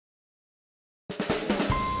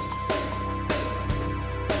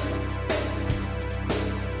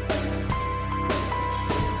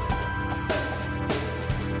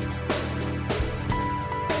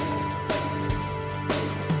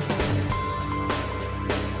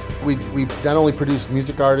We not only produce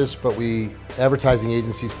music artists, but advertising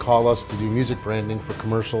agencies call us to do music branding for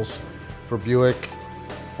commercials, for Buick,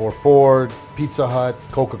 for Ford, Pizza Hut,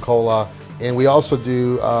 Coca-Cola, and we also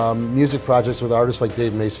do music projects with artists like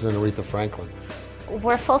Dave Mason and Aretha Franklin.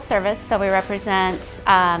 We're full service, so we represent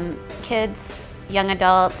kids, young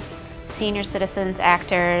adults, senior citizens,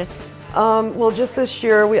 actors. Well, just this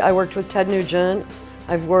year I worked with Ted Nugent.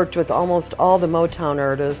 I've worked with almost all the Motown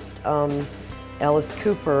artists, Alice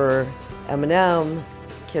Cooper, Eminem,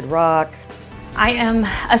 Kid Rock. I am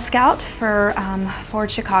a scout for Ford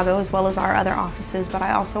Chicago as well as our other offices, but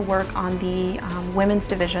I also work on the women's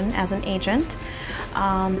division as an agent.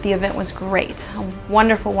 The event was great.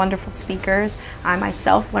 Wonderful, wonderful speakers. I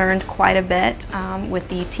myself learned quite a bit with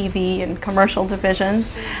the TV and commercial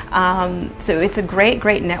divisions. So it's a great,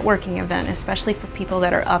 great networking event, especially for people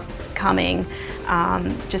that are upcoming,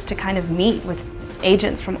 just to kind of meet with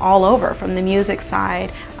agents from all over, from the music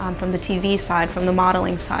side, from the TV side, from the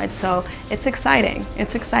modeling side. So it's exciting.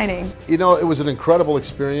 It's exciting. You know, it was an incredible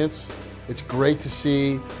experience. It's great to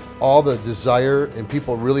see all the desire and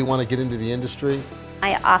people really want to get into the industry.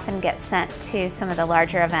 I often get sent to some of the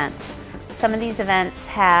larger events. Some of these events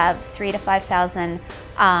have 3,000 to 5,000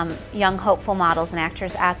 young hopeful models and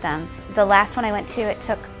actors at them. The last one I went to, it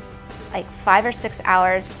took like 5 or 6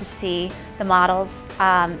 hours to see the models.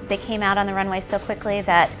 They came out on the runway so quickly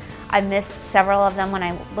that I missed several of them when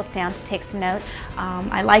I looked down to take some notes.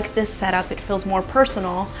 I like this setup. It feels more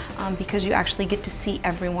personal because you actually get to see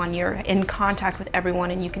everyone. You're in contact with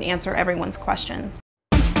everyone and you can answer everyone's questions.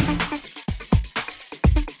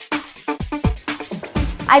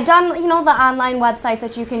 I've done, the online websites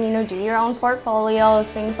that you can, do your own portfolios,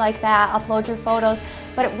 things like that, upload your photos,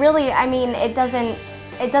 but it really, it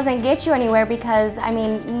doesn't get you anywhere because,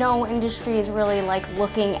 no industry is really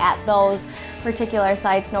looking at those particular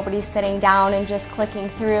sites. Nobody's sitting down and just clicking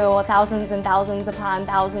through thousands and thousands upon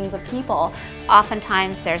thousands of people.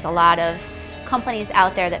 Oftentimes there's a lot of companies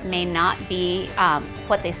out there that may not be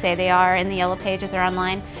what they say they are in the Yellow Pages or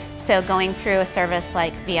online. So going through a service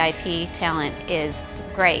like VIP Talent is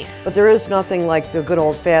great. But there is nothing like the good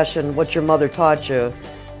old-fashioned, what your mother taught you,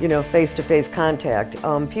 face-to-face contact.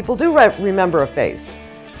 People do remember a face.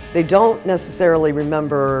 They don't necessarily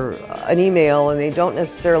remember an email and they don't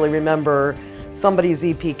necessarily remember somebody's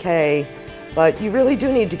EPK, but you really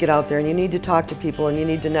do need to get out there and you need to talk to people and you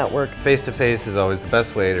need to network. Face-to-face is always the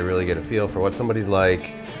best way to really get a feel for what somebody's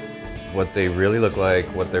like, what they really look like,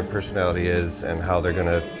 what their personality is, and how they're going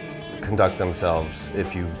to conduct themselves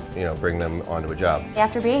if you bring them onto a job.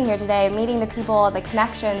 After being here today, meeting the people, the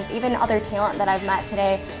connections, even other talent that I've met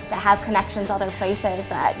today that have connections other places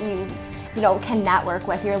that you can network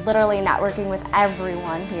with. You're literally networking with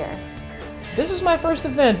everyone here. This is my first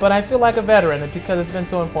event, but I feel like a veteran because it's been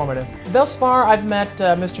so informative. Thus far, I've met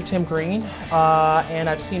Mr. Tim Green, and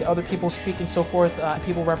I've seen other people speak and so forth,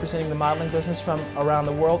 people representing the modeling business from around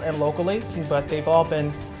the world and locally, but they've all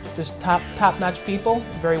been just top-notch people,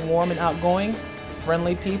 very warm and outgoing,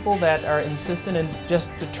 friendly people that are insistent and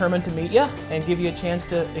just determined to meet you and give you a chance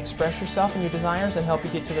to express yourself and your desires and help you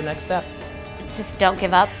get to the next step. Just don't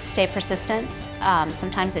give up, stay persistent.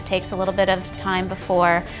 Sometimes it takes a little bit of time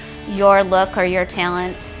before your look or your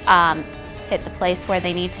talents hit the place where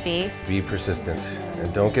they need to be. Be persistent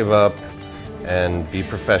and don't give up and be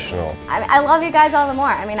professional. I love you guys all the more.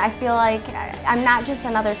 I feel like I'm not just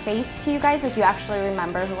another face to you guys, you actually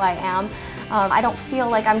remember who I am. I don't feel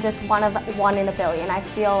like I'm just one in a billion. I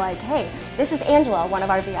feel like, hey, this is Angela, one of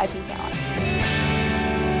our VIP talent.